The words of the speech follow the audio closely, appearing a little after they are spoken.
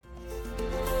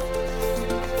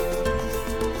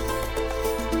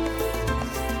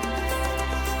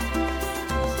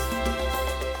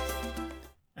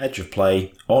Edge of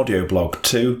Play Audio Blog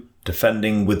 2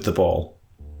 Defending with the Ball.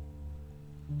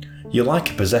 You like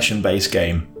a possession-based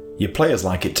game, your players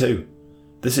like it too.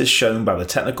 This is shown by the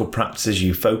technical practices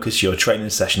you focus your training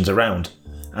sessions around,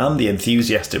 and the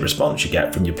enthusiastic response you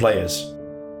get from your players.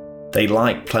 They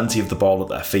like plenty of the ball at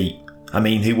their feet. I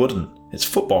mean, who wouldn't? It's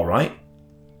football, right?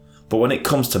 But when it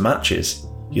comes to matches,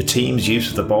 your team's use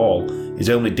of the ball is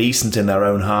only decent in their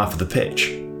own half of the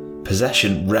pitch.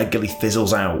 Possession regularly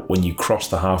fizzles out when you cross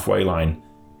the halfway line,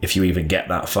 if you even get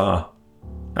that far.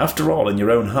 After all, in your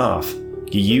own half,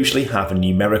 you usually have a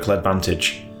numerical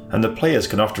advantage, and the players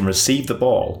can often receive the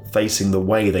ball facing the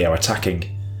way they are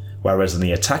attacking, whereas in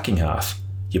the attacking half,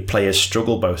 your players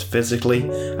struggle both physically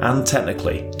and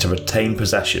technically to retain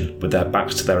possession with their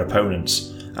backs to their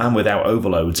opponents and without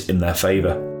overloads in their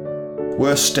favour.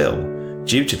 Worse still,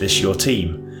 due to this, your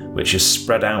team, which is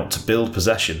spread out to build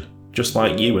possession, just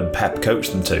like you and Pep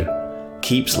coached them to,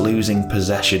 keeps losing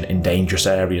possession in dangerous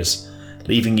areas,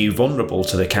 leaving you vulnerable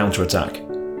to the counter-attack.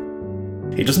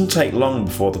 It doesn't take long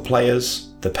before the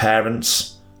players, the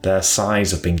parents, their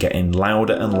sighs have been getting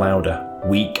louder and louder,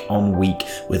 week on week,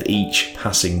 with each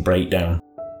passing breakdown.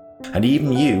 And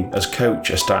even you, as coach,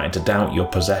 are starting to doubt your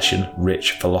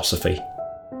possession-rich philosophy.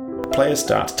 Players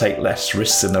start to take less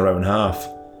risks in their own half.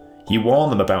 You warn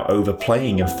them about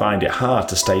overplaying and find it hard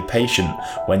to stay patient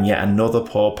when yet another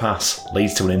poor pass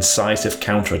leads to an incisive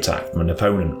counter-attack from an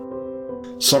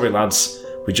opponent. Sorry lads,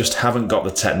 we just haven't got the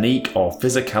technique or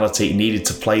physicality needed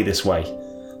to play this way.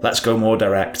 Let's go more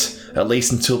direct, at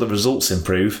least until the results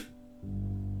improve.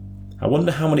 I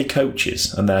wonder how many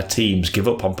coaches and their teams give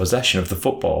up on possession of the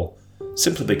football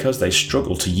simply because they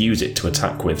struggle to use it to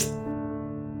attack with.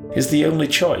 Is the only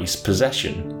choice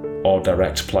possession or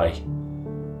direct play?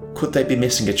 Could they be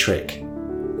missing a trick?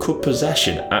 Could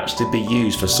possession actually be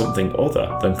used for something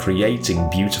other than creating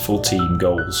beautiful team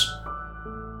goals?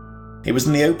 It was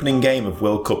in the opening game of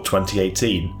World Cup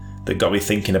 2018 that got me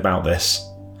thinking about this.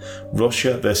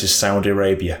 Russia versus Saudi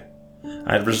Arabia.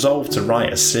 I had resolved to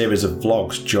write a series of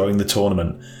vlogs during the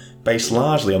tournament, based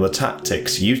largely on the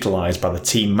tactics utilised by the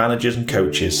team managers and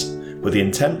coaches, with the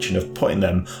intention of putting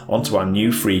them onto our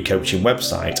new free coaching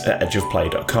website at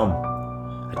edgeofplay.com.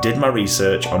 I did my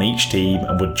research on each team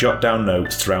and would jot down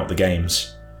notes throughout the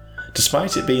games.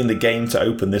 Despite it being the game to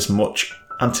open this much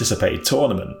anticipated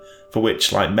tournament, for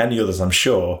which, like many others I'm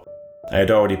sure, I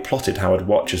had already plotted how I'd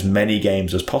watch as many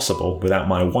games as possible without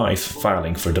my wife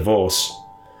filing for a divorce.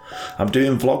 I'm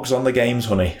doing vlogs on the games,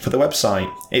 honey, for the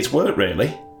website. It's work,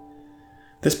 really.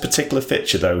 This particular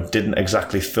feature, though, didn't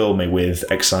exactly fill me with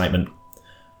excitement.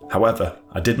 However,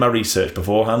 I did my research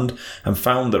beforehand and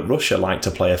found that Russia liked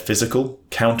to play a physical,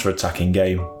 counter-attacking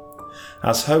game.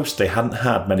 As hosts, they hadn't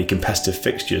had many competitive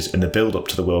fixtures in the build-up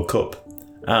to the World Cup,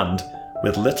 and,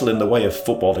 with little in the way of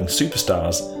footballing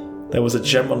superstars, there was a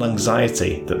general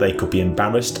anxiety that they could be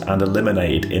embarrassed and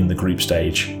eliminated in the group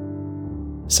stage.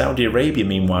 Saudi Arabia,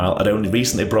 meanwhile, had only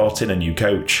recently brought in a new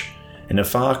coach. In a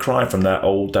far cry from their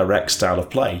old direct style of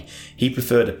play, he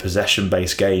preferred a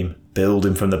possession-based game,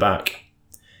 building from the back.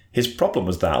 His problem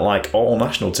was that, like all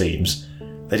national teams,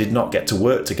 they did not get to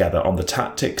work together on the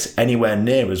tactics anywhere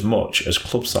near as much as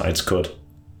club sides could.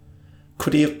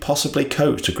 Could he have possibly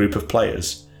coached a group of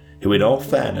players who, in all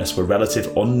fairness, were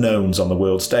relative unknowns on the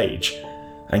world stage,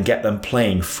 and get them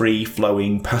playing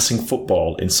free-flowing, passing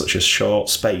football in such a short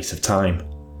space of time?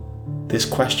 This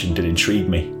question did intrigue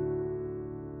me.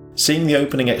 Seeing the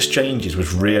opening exchanges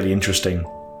was really interesting.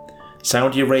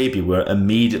 Saudi Arabia were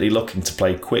immediately looking to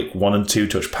play quick 1 and 2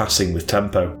 touch passing with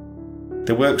tempo.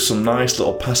 They worked some nice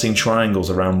little passing triangles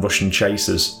around Russian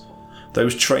chasers,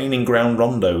 those training ground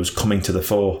rondos coming to the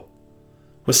fore.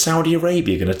 Was Saudi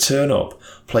Arabia going to turn up,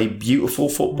 play beautiful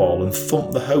football and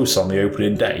thump the hosts on the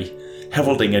opening day,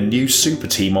 heralding a new super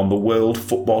team on the world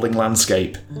footballing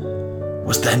landscape?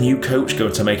 Was their new coach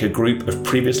going to make a group of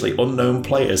previously unknown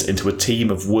players into a team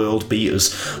of world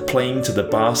beaters, playing to the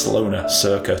Barcelona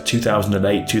circa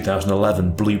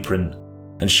 2008-2011 blueprint,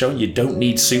 and showing you don't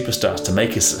need superstars to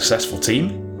make a successful team?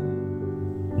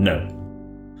 No.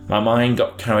 My mind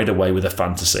got carried away with a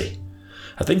fantasy.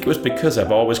 I think it was because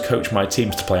I've always coached my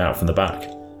teams to play out from the back,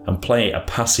 and play a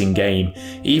passing game,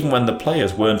 even when the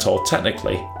players weren't all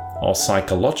technically or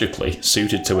psychologically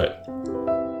suited to it.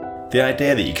 The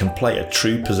idea that you can play a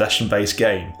true possession-based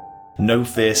game, no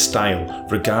fear style,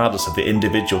 regardless of the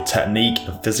individual technique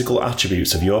and physical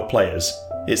attributes of your players,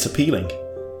 it's appealing.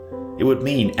 It would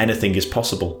mean anything is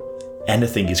possible,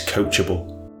 anything is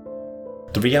coachable.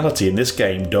 The reality in this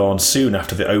game dawned soon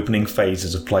after the opening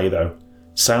phases of play though.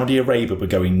 Saudi Arabia were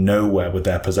going nowhere with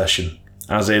their possession,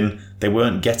 as in, they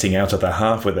weren't getting out of their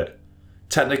half with it.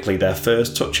 Technically, their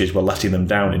first touches were letting them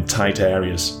down in tight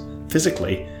areas.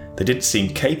 Physically, they didn't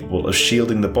seem capable of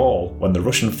shielding the ball when the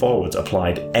Russian forwards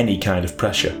applied any kind of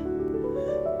pressure.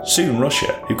 Soon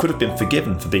Russia, who could have been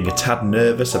forgiven for being a tad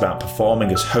nervous about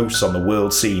performing as hosts on the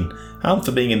world scene and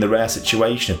for being in the rare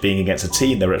situation of being against a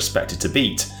team they were expected to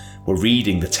beat, were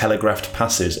reading the telegraphed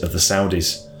passes of the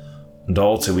Saudis. And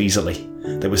all too easily.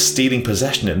 They were stealing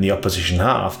possession in the opposition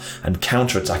half and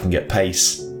counter-attacking at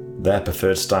pace, their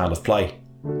preferred style of play.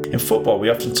 In football, we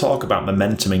often talk about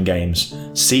momentum in games,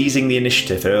 seizing the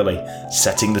initiative early,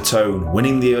 setting the tone,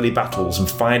 winning the early battles and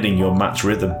finding your match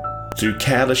rhythm. Through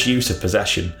careless use of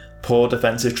possession, poor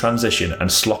defensive transition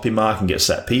and sloppy marking at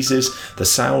set pieces, the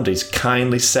Saudis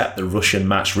kindly set the Russian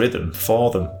match rhythm for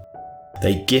them.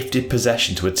 They gifted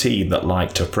possession to a team that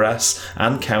liked to press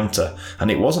and counter,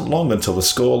 and it wasn't long until the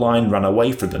scoreline ran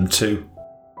away from them too.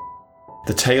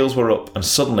 The tails were up and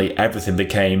suddenly everything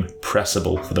became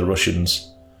pressable for the Russians.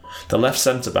 The left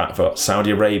centre-back for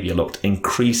Saudi Arabia looked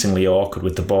increasingly awkward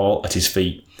with the ball at his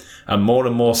feet, and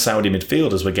more Saudi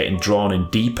midfielders were getting drawn in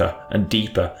deeper and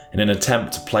deeper in an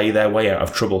attempt to play their way out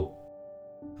of trouble.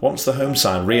 Once the home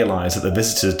side realised that the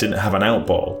visitors didn't have an out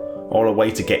ball, or a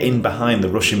way to get in behind the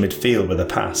Russian midfield with a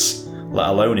pass, let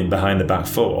alone in behind the back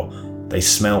four, they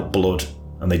smelt blood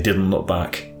and they didn't look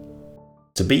back.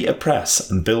 To beat a press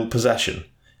and build possession,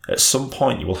 at some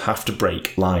point you will have to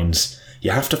break lines.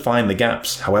 You have to find the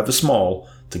gaps, however small,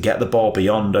 to get the ball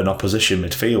beyond an opposition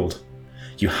midfield.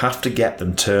 You have to get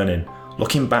them turning,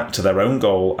 looking back to their own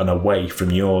goal and away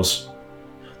from yours.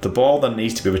 The ball then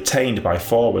needs to be retained by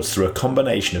forwards through a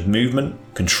combination of movement,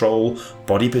 control,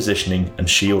 body positioning and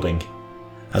shielding.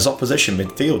 As opposition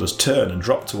midfielders turn and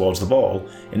drop towards the ball,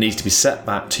 it needs to be set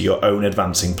back to your own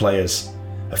advancing players.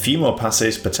 A few more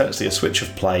passes, potentially a switch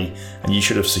of play, and you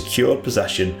should have secured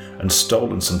possession and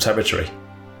stolen some territory.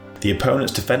 The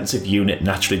opponent's defensive unit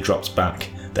naturally drops back.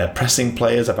 Their pressing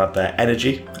players have had their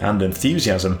energy and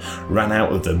enthusiasm ran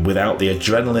out of them without the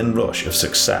adrenaline rush of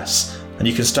success, and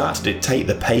you can start to dictate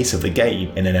the pace of the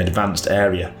game in an advanced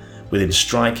area, within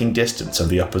striking distance of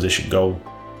the opposition goal.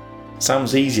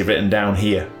 Sounds easy written down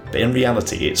here, but in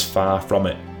reality it's far from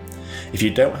it. If you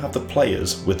don't have the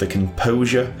players with the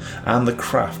composure and the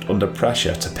craft under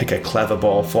pressure to pick a clever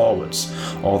ball forwards,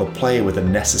 or the player with the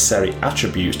necessary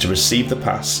attributes to receive the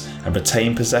pass and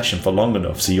retain possession for long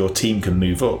enough so your team can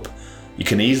move up, you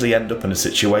can easily end up in a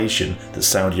situation that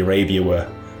Saudi Arabia were,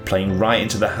 playing right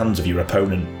into the hands of your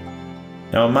opponent.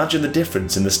 Now imagine the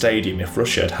difference in the stadium if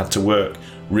Russia had had to work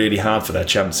really hard for their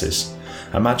chances.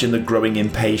 Imagine the growing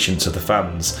impatience of the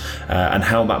fans and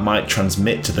how that might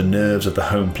transmit to the nerves of the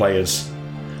home players.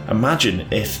 Imagine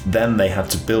if then they had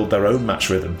to build their own match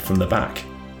rhythm from the back.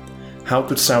 How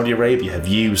could Saudi Arabia have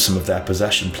used some of their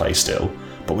possession play still,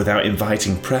 but without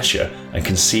inviting pressure and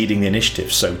conceding the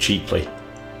initiative so cheaply?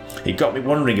 It got me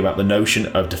wondering about the notion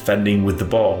of defending with the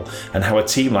ball and how a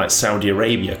team like Saudi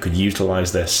Arabia could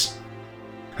utilise this.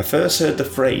 I first heard the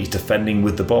phrase defending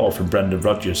with the ball from Brendan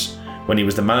Rodgers when he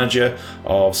was the manager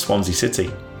of Swansea City.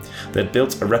 They'd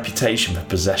built a reputation for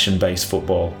possession-based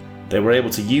football. They were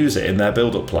able to use it in their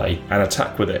build-up play and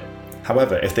attack with it.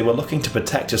 However, if they were looking to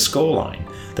protect a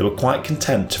scoreline, they were quite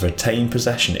content to retain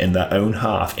possession in their own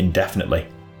half indefinitely.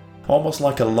 Almost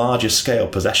like a larger scale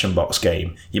possession box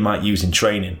game you might use in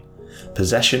training.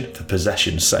 Possession for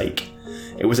possession's sake.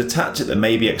 It was a tactic that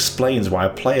maybe explains why a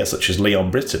player such as Leon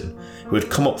Britton, who had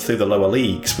come up through the lower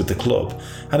leagues with the club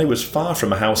and who was far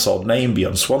from a household name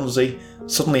beyond Swansea,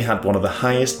 suddenly had one of the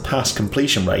highest pass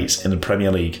completion rates in the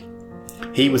Premier League.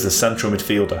 He was the central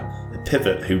midfielder, the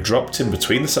pivot who dropped in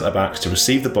between the centre-backs to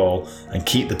receive the ball and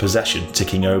keep the possession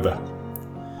ticking over.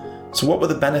 So what were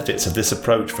the benefits of this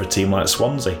approach for a team like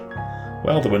Swansea?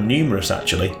 Well, there were numerous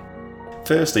actually.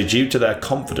 Firstly, due to their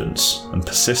confidence and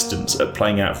persistence at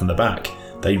playing out from the back,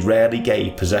 they rarely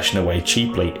gave possession away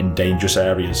cheaply in dangerous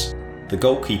areas. The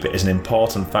goalkeeper is an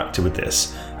important factor with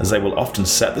this, as they will often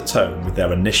set the tone with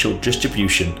their initial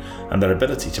distribution and their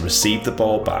ability to receive the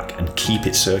ball back and keep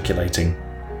it circulating.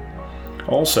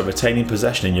 Also, retaining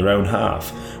possession in your own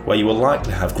half, where you will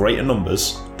likely have greater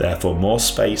numbers, therefore more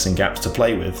space and gaps to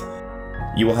play with,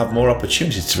 you will have more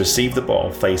opportunities to receive the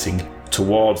ball facing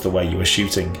towards the way you are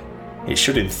shooting. It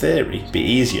should in theory be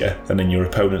easier than in your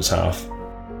opponent's half.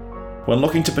 When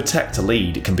looking to protect a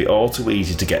lead, it can be all too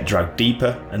easy to get dragged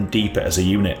deeper and deeper as a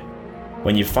unit.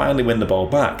 When you finally win the ball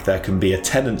back, there can be a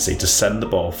tendency to send the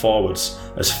ball forwards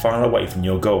as far away from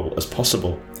your goal as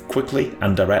possible, quickly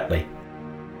and directly.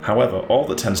 However, all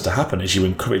that tends to happen is you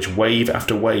encourage wave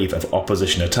after wave of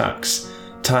opposition attacks.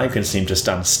 Time can seem to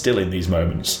stand still in these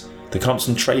moments, The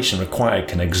concentration required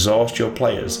can exhaust your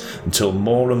players until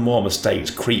more and more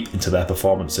mistakes creep into their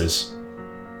performances.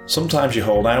 Sometimes you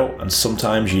hold out and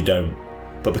sometimes you don't,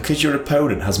 but because your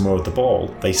opponent has more of the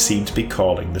ball, they seem to be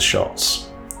calling the shots.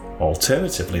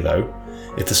 Alternatively though,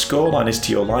 if the scoreline is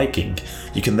to your liking,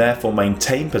 you can therefore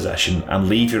maintain possession and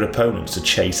leave your opponents to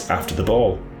chase after the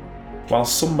ball. While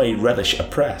some may relish a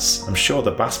press, I'm sure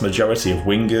the vast majority of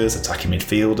wingers, attacking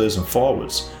midfielders and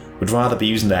forwards would rather be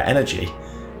using their energy,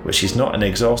 which is not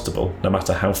inexhaustible no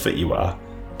matter how fit you are,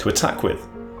 to attack with.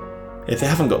 If they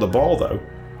haven't got the ball though,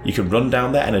 you can run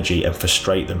down their energy and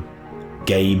frustrate them.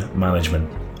 Game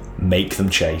management. Make them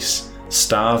chase.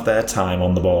 Starve their time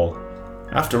on the ball.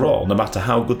 After all, no matter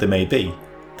how good they may be,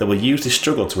 they will usually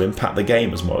struggle to impact the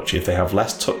game as much if they have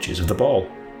less touches of the ball.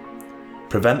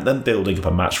 Prevent them building up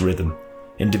a match rhythm,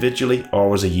 individually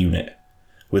or as a unit.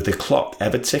 With the clock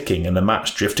ever ticking and the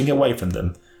match drifting away from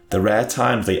them, the rare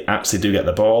times they actually do get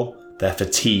the ball, they're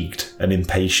fatigued and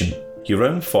impatient. Your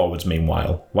own forwards,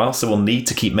 meanwhile, whilst they will need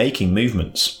to keep making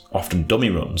movements, often dummy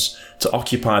runs, to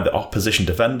occupy the opposition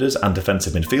defenders and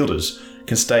defensive midfielders,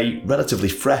 can stay relatively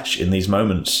fresh in these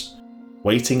moments,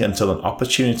 waiting until an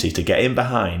opportunity to get in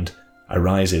behind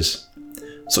arises,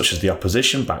 such as the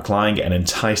opposition backline getting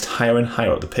enticed higher and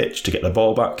higher up the pitch to get the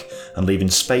ball back and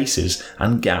leaving spaces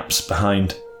and gaps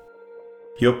behind.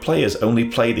 Your players only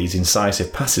play these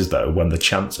incisive passes though when the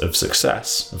chance of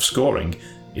success, of scoring,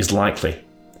 is likely.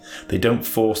 They don't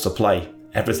force the play,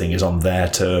 everything is on their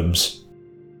terms.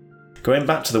 Going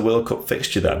back to the World Cup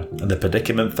fixture then, and the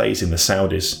predicament facing the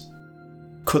Saudis.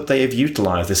 Could they have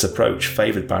utilised this approach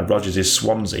favoured by Rodgers'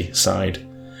 Swansea side?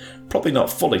 Probably not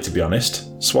fully, to be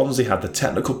honest. Swansea had the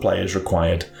technical players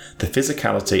required, the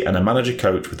physicality and a manager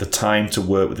coach with the time to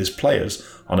work with his players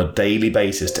on a daily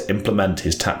basis to implement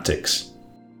his tactics.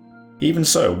 Even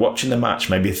so, watching the match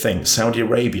made me think Saudi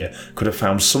Arabia could have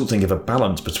found something of a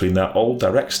balance between their old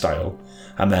direct style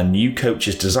and their new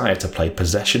coach's desire to play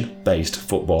possession-based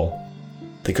football.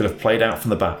 They could have played out from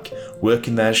the back,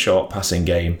 working their short passing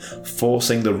game,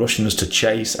 forcing the Russians to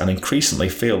chase and increasingly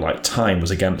feel like time was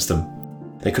against them.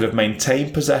 They could have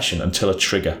maintained possession until a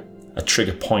trigger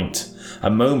point, a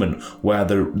moment where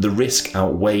the risk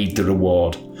outweighed the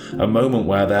reward, a moment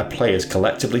where their players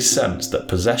collectively sensed that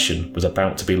possession was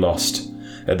about to be lost.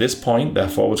 At this point, their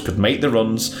forwards could make the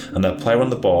runs and their player on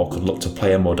the ball could look to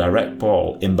play a more direct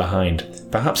ball in behind,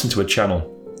 perhaps into a channel.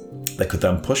 They could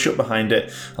then push up behind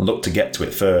it and look to get to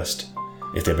it first.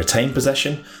 If they retain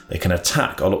possession, they can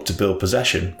attack or look to build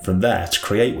possession from there to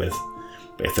create with.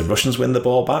 But if the Russians win the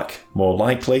ball back, more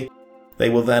likely, they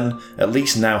will then at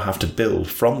least now have to build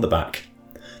from the back.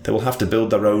 They will have to build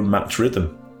their own match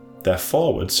rhythm. Their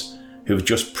forwards, who have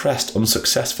just pressed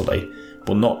unsuccessfully,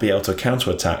 will not be able to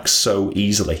counter-attack so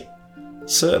easily.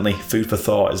 Certainly food for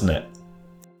thought, isn't it?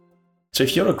 So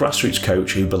if you're a grassroots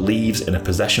coach who believes in a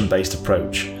possession-based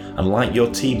approach and like your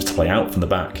teams to play out from the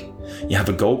back, you have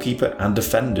a goalkeeper and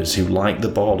defenders who like the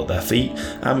ball at their feet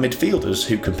and midfielders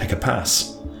who can pick a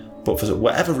pass. But for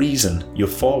whatever reason, your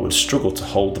forwards struggle to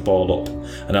hold the ball up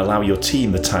and allow your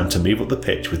team the time to move up the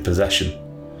pitch with possession.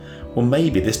 Well,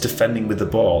 maybe this defending with the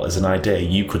ball is an idea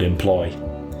you could employ.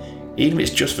 Even if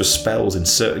it's just for spells in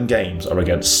certain games or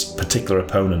against particular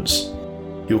opponents.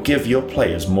 You'll give your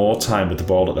players more time with the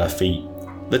ball at their feet.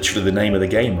 Literally the name of the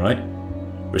game, right?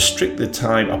 Restrict the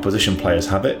time opposition players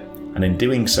have it, and in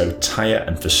doing so tire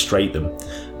and frustrate them.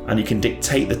 And you can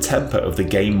dictate the tempo of the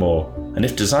game more, and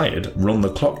if desired, run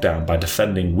the clock down by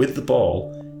defending with the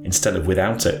ball instead of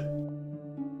without it.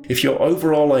 If your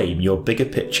overall aim, your bigger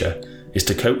picture, is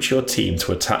to coach your team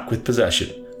to attack with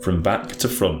possession from back to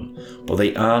front, but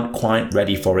they aren't quite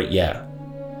ready for it yet,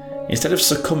 instead of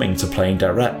succumbing to playing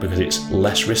direct because it's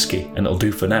less risky and it'll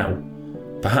do for now,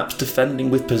 perhaps defending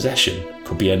with possession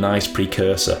could be a nice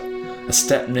precursor, a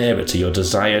step nearer to your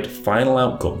desired final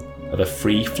outcome of a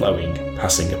free-flowing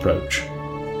passing approach.